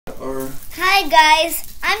Or hi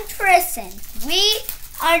guys, I'm Tristan. We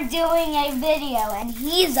are doing a video and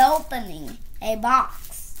he's opening a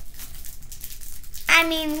box. I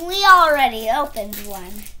mean, we already opened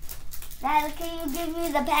one. Dad, can you give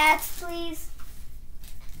me the packs, please?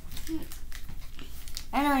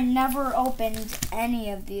 And I never opened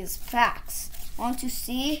any of these packs. Want to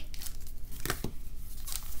see?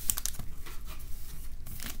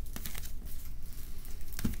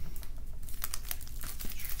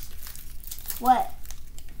 What?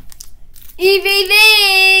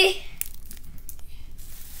 EVV!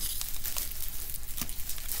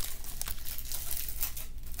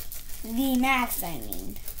 V Max, I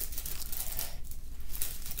mean.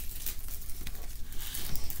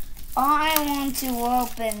 I want to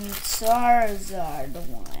open Charizard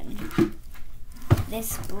one.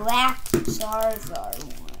 This black Charizard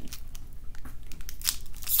one.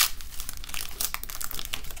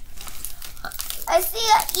 I see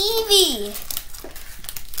a Eevee.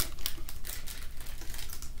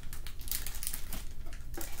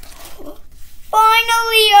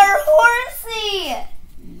 Finally, our horsey.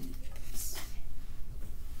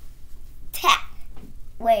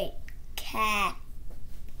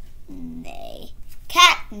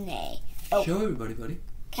 Catney. Oh. Show everybody, buddy.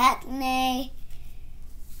 Catney,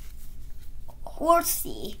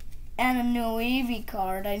 horsey, and a new Eevee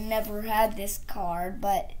card. I never had this card,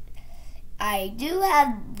 but I do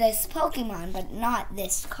have this Pokemon, but not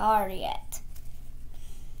this card yet.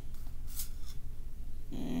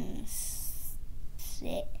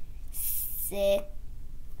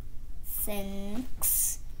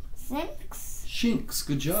 Shinx,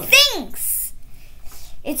 good job. Sinks!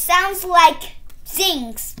 It sounds like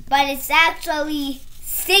sinks, but it's actually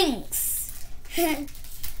sinks.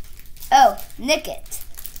 Oh, nick it.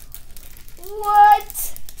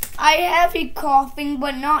 What? I have a coughing,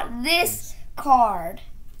 but not this card.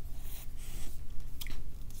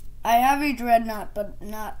 I have a Dreadnought, but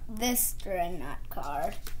not this Dreadnought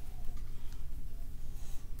card.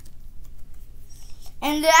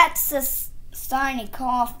 And that's a tiny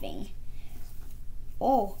coughing.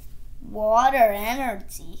 Oh, water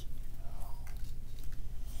energy.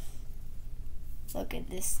 Look at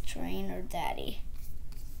this trainer, Daddy.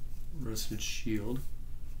 Rusted shield.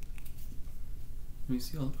 Let me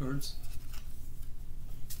see all the cards.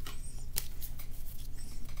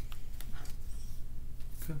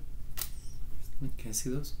 Okay. Can I see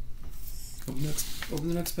those? Open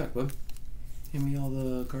the next pack, bud. Hand me all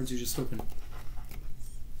the cards you just opened.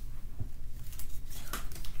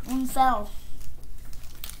 Untill.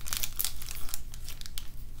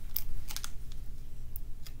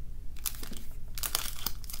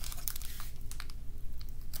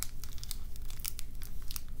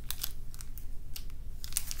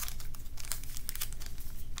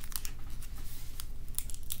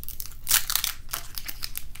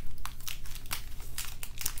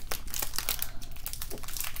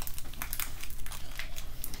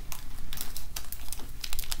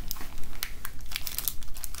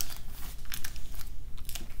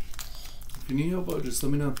 If you need help, just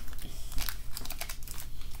let me know.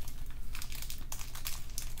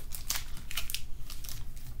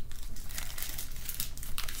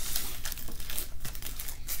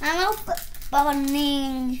 I'm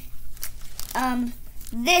opening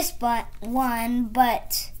this one,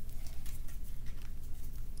 but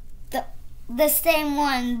the same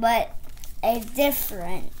one, but a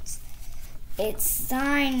different. It's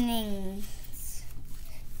signing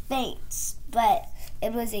fates, but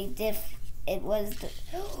it was a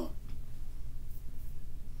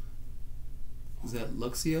Is that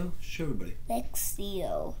Luxio? Show everybody.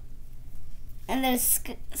 Luxio. And there's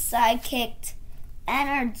sidekicked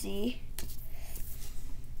energy.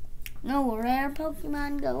 No, rare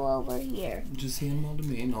Pokemon go over here. Just hand them all to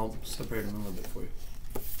me and I'll separate them a little bit for you.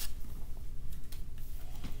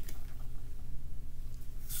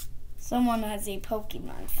 Someone has a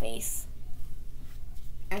Pokemon face.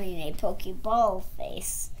 I mean a Pokeball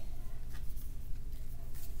face.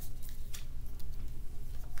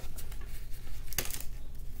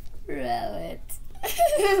 Rabbit.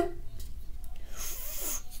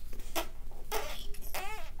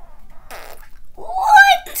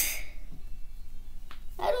 What?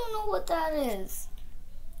 I don't know what that is.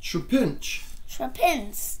 Trapinch.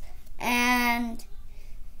 Trapinch. And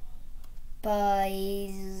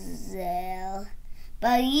Baezel.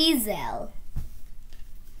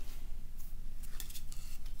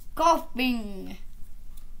 Coughing.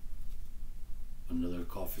 Another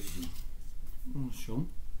coffee. Show 'em.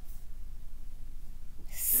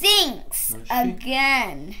 Sinks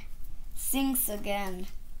again.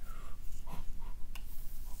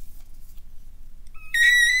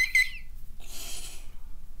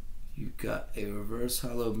 You got a reverse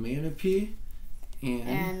hollow manapee.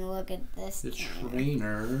 And look at this. The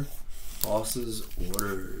trainer. Boss's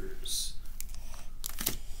orders.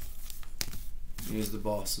 Here's the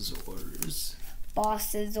boss's orders.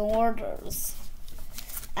 Boss's orders.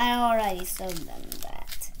 I already showed them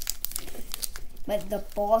that. But the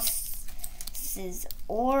boss's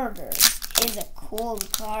orders is a cool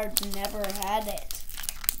card. Never had it.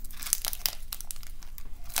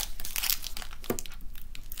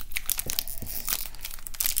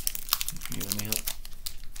 Here, let me help.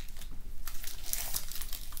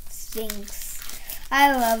 Sphinx.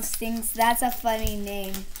 I love Sphinx. That's a funny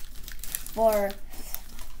name for.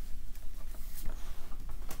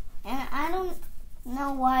 And I don't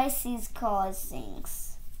know why she's called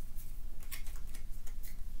Sphinx.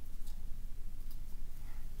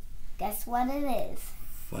 Guess what it is?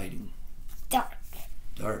 Fighting. Dark.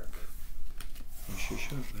 Dark. Oh, sure,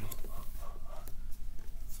 buddy.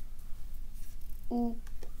 Ooh.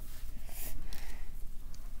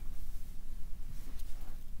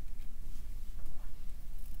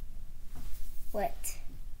 What?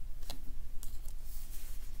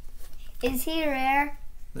 Is he rare?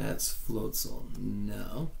 That's Floatzel.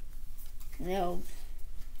 No. No.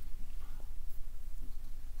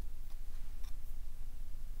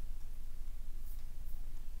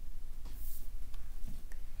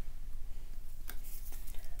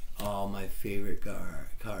 Oh, my favorite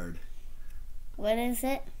card. What is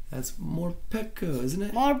it? That's Morpeko, isn't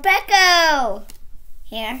it? Morpeko!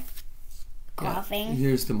 Here. Coughing. Yeah,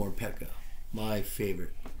 here's the Morpeko. My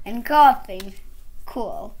favorite. And coughing.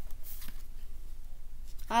 Cool.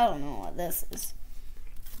 I don't know what this is.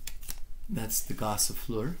 That's the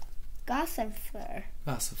Gossifleur. Gossifleur.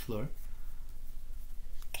 Gossifleur.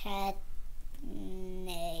 Cacne.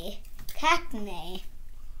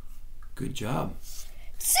 Good job.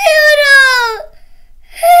 Pseudo!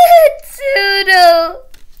 Pseudo!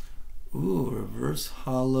 Ooh, reverse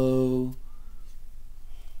hollow.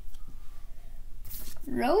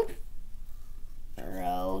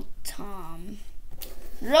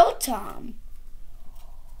 Rotom.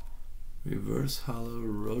 Reverse hollow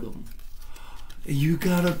Rotom. You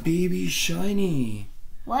got a baby shiny.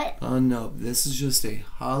 What? Oh no, this is just a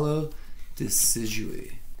hollow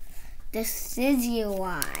Decidueye.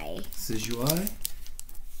 Decidueye. Decidueye.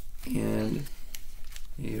 And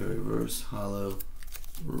a reverse hollow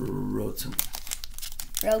Rotom.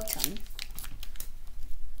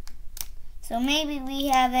 So maybe we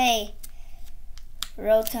have a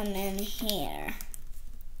Rotom in here.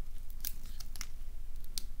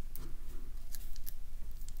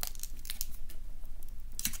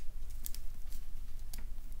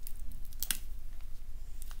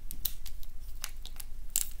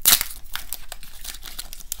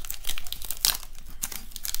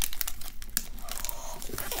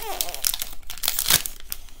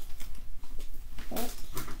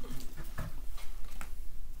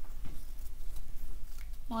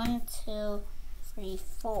 One, two, three,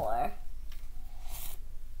 four.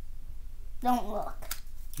 Don't look.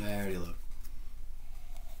 I already looked.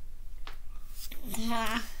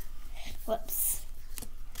 Whoops.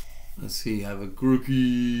 Let's see, I have a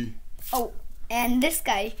Grookey. Oh, and this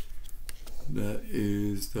guy. That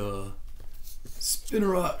is the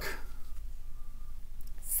Spinarak.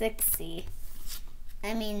 60.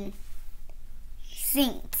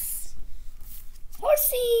 Sinks.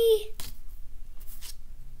 Horsey.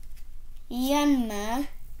 Yanma.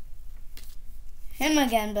 Him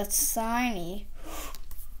again, but shiny.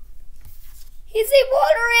 He's a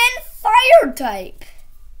water and fire type.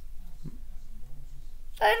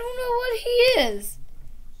 I don't know what he is.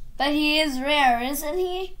 But he is rare, isn't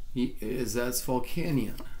he? He is. That's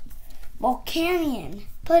Volcanion. Volcanion.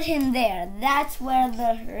 Put him there. That's where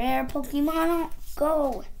the rare Pokemon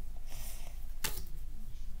go.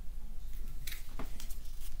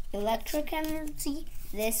 Electric energy.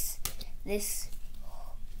 This. The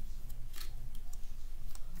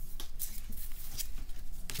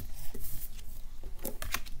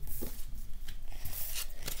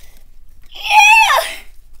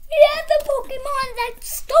Pokemon that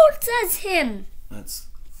starts as him. That's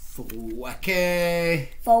Thwackey.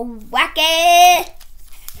 Thwackey.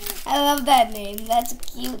 I love that name. That's a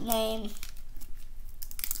cute name.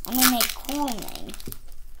 A cool name.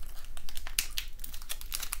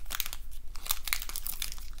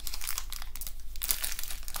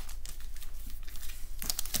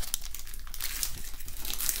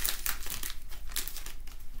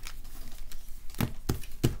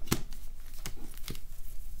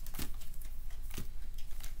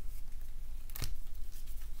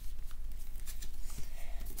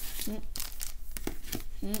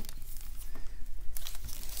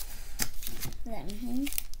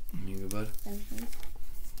 You go, bud.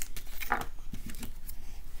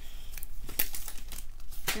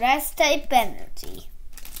 Grass type energy.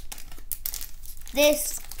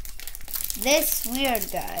 This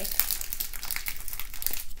weird guy.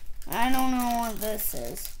 I don't know what this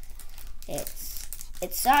is.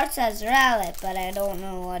 It starts as Rowlet, but I don't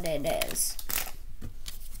know what it is.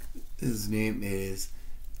 His name is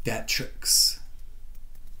Datrix.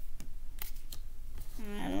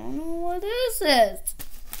 I don't know what this is,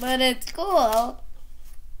 but it's cool.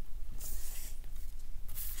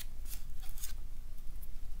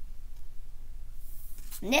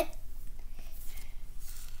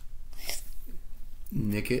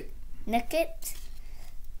 Nickit.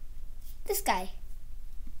 This guy.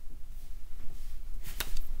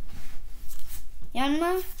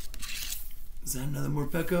 Yanma? Is that another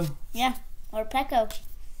Morpeko? Yeah, or Peko.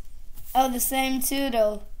 Oh, the same too,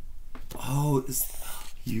 though. Oh,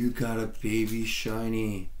 you got a baby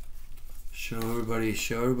shiny. Show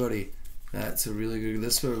everybody. That's a really good,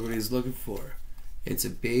 that's what everybody's looking for. It's a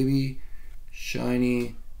baby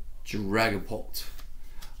shiny Dragapult.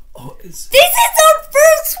 Oh, this is our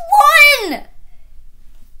first one!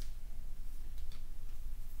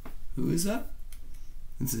 Who is that?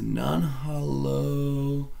 It's a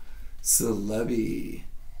non-hollow Celebi.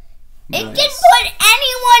 It can put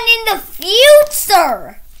anyone in the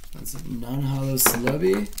future! That's a non-hollow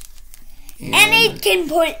Celebi. And it can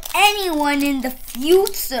put anyone in the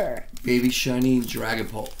future. Baby shiny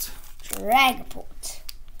Dragapult.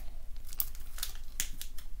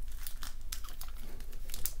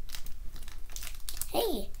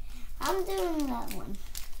 Hey, I'm doing that one.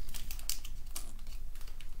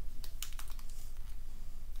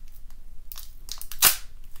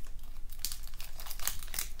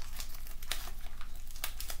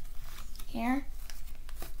 Here.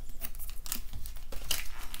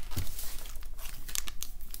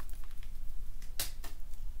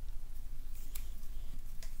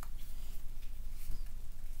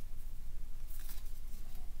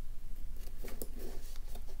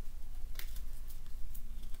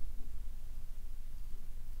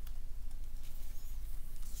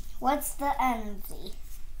 What's the energy?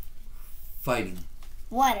 Fighting.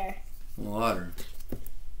 Water.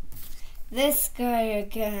 This guy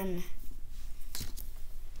again.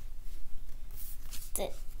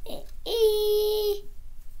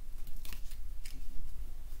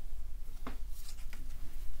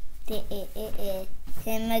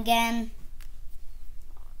 Him again.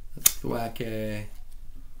 That's Thwackey.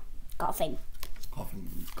 Coughing.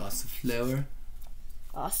 Gossiflower.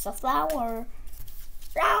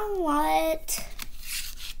 Rowlet.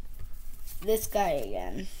 This guy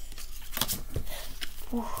again.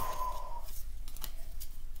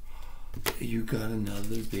 You got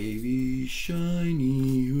another baby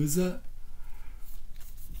shiny. Who's that?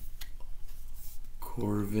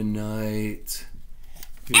 Corviknight.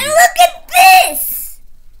 And look at this!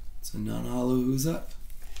 It's a non-hollow. Who's that?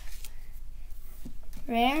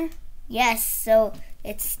 Rare? Yes, so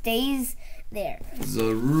it stays there.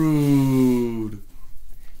 Zarude.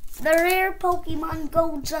 The rare Pokemon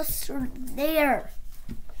go just there.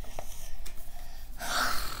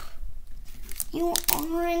 You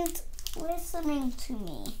aren't listening to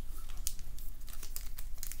me.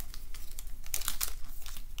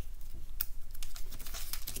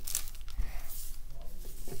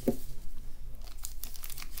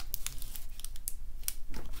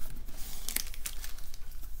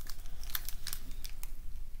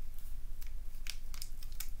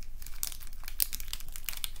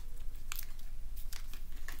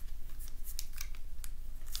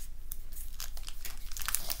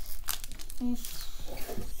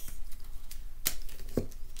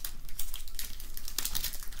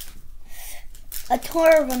 A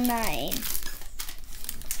Corviknight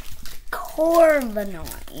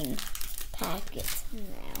packet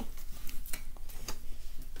now.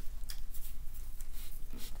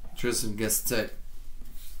 Tristan, guess the type.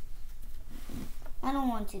 I don't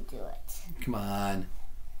want to do it. Come on.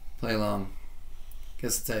 Play along.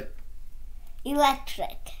 Guess the type.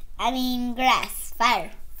 Grass.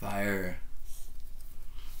 Fire. Fire.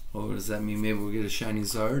 Oh, does that mean maybe we'll get a shiny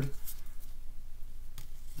Zard?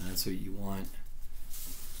 That's what you want.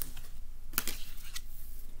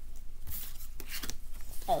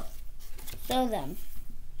 Oh, show them.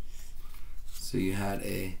 So you had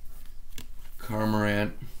a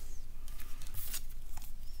Cormorant.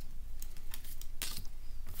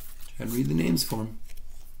 Try to read the names for him.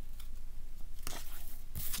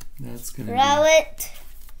 That's gonna Rowlet.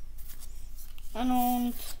 I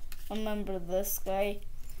don't remember this guy.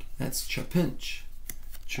 That's Trapinch.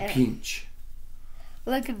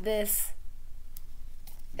 Look at this.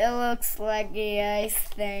 It looks like a ice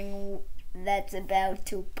thing that's about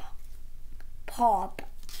to pop.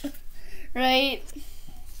 Right?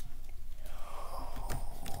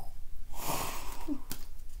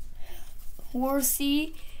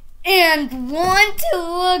 Horsey. And want to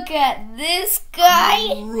look at this guy?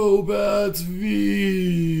 Robats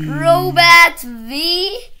V. Robats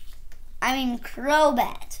V? I mean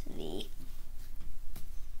Crobat V.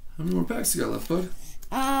 How many more packs you got left, bud?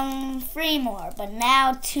 3 more, but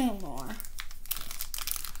now 2 more.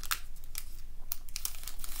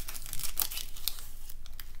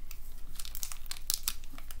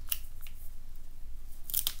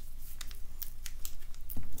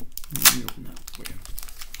 Let me open that for you.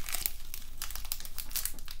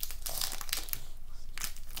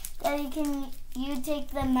 Daddy, can you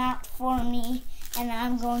take them out for me? And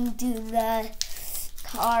I'm going to do the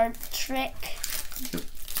card trick. Yep.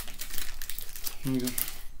 Here you go.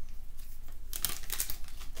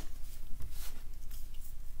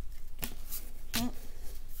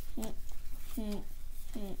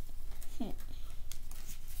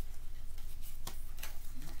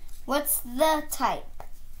 What's the type?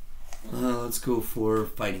 Let's go for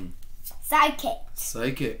fighting. Psychic.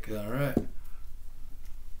 Psychic. All right.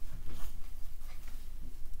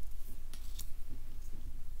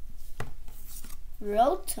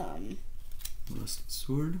 Rotom. Rusted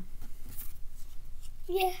sword.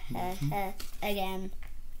 Yeah, again.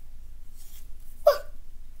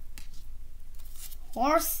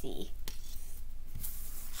 Horsey.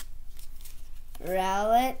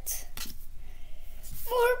 Rowlet.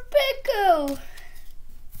 Morpeko.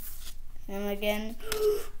 And again.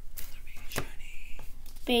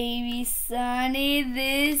 Baby Sunny,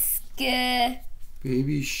 this guy.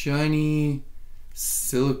 Baby shiny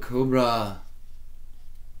Silicobra.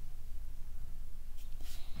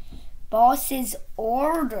 Boss's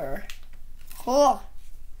order. Cool.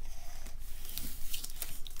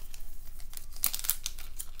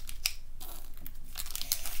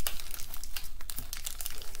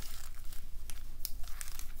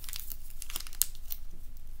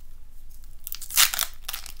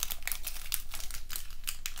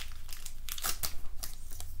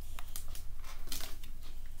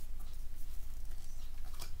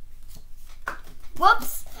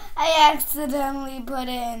 Whoops! I accidentally put it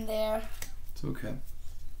in there. It's okay.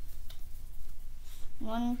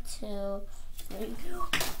 1, 2, 3.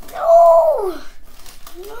 No!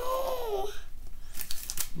 No!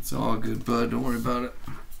 It's all good, bud. Don't worry about it.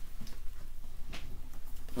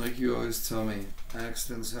 Like you always tell me,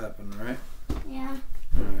 accidents happen, right? Yeah.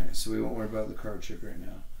 Alright, so we won't worry about the card trick right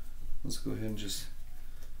now. Let's go ahead and just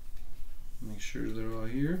make sure they're all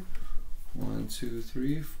here. 1, 2,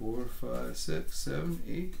 3, 4, 5, 6, 7,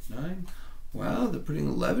 8, 9. Wow, they're putting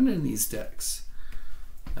 11 in these decks.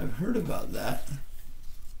 I've heard about that.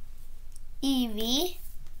 Eevee.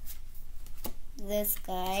 This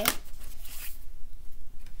guy.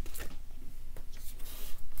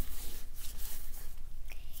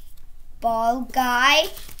 Ball guy.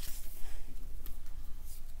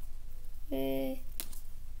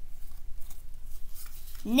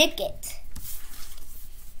 Nickit.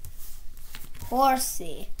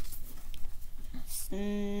 Horsey.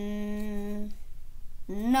 Snum.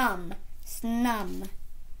 Snum.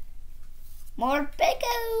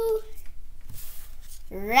 Morpeko.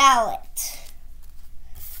 Rowlet.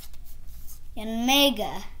 And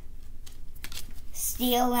Mega.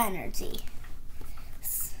 Steel Energy.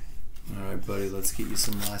 Alright, buddy, let's get you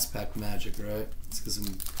some last pack magic, right? Let's get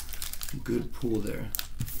some good pull there.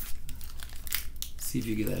 See if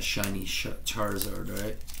you get that shiny Charizard,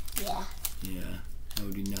 right? Yeah. Yeah, that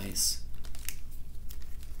would be nice.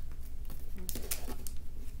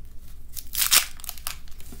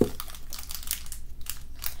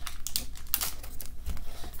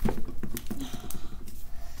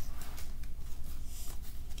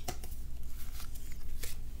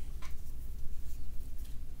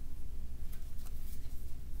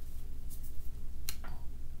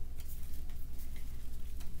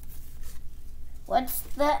 What's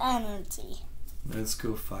the energy? Let's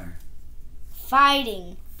go fire.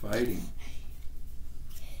 Fighting. Fighting.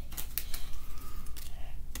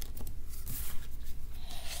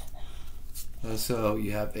 So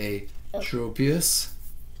you have a Tropius,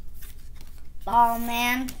 Ball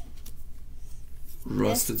man.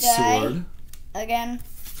 Rusted This guy. Sword, Again.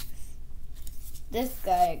 This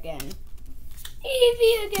guy again.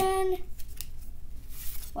 Eevee again.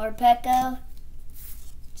 Morpeko.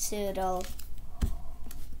 Toodle.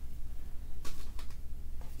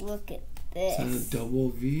 Look at this. is that a double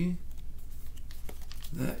V?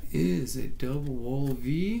 That is a double wall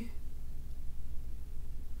V.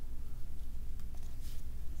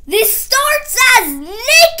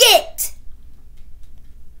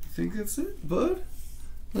 think that's it, bud.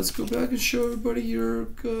 Let's go back and show everybody your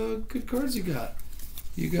good cards you got.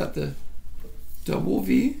 You got the double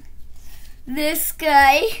V. This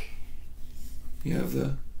guy. You have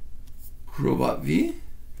the Robot V.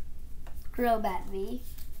 Robot V.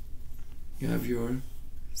 You have your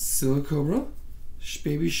Silicobra,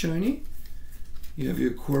 Baby Shiny. You have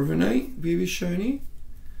your Corviknight, Baby Shiny.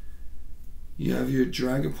 You have your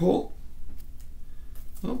Dragapult.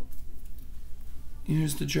 Oh,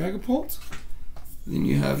 here's the Dragapult. Then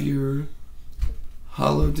you have your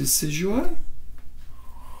Hollow Decidueye,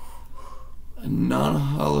 a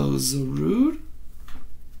non-hollow Zarude,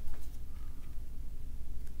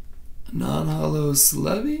 a non-hollow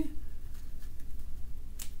Celebi,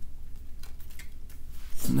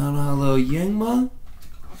 a non-hollow Yangma.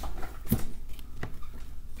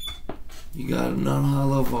 You got a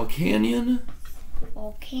non-hollow Volcanion.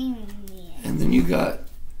 And then you got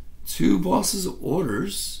 2 Bosses of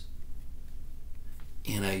Orders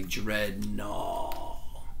and a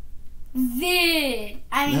Dreadnought.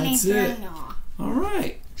 That's it.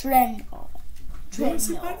 Alright. Dreadnought.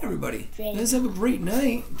 Say bye to everybody. Guys, have a great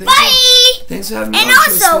night. Bye! Thanks for having me and on,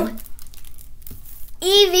 also, Tristan.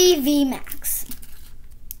 EVV Max.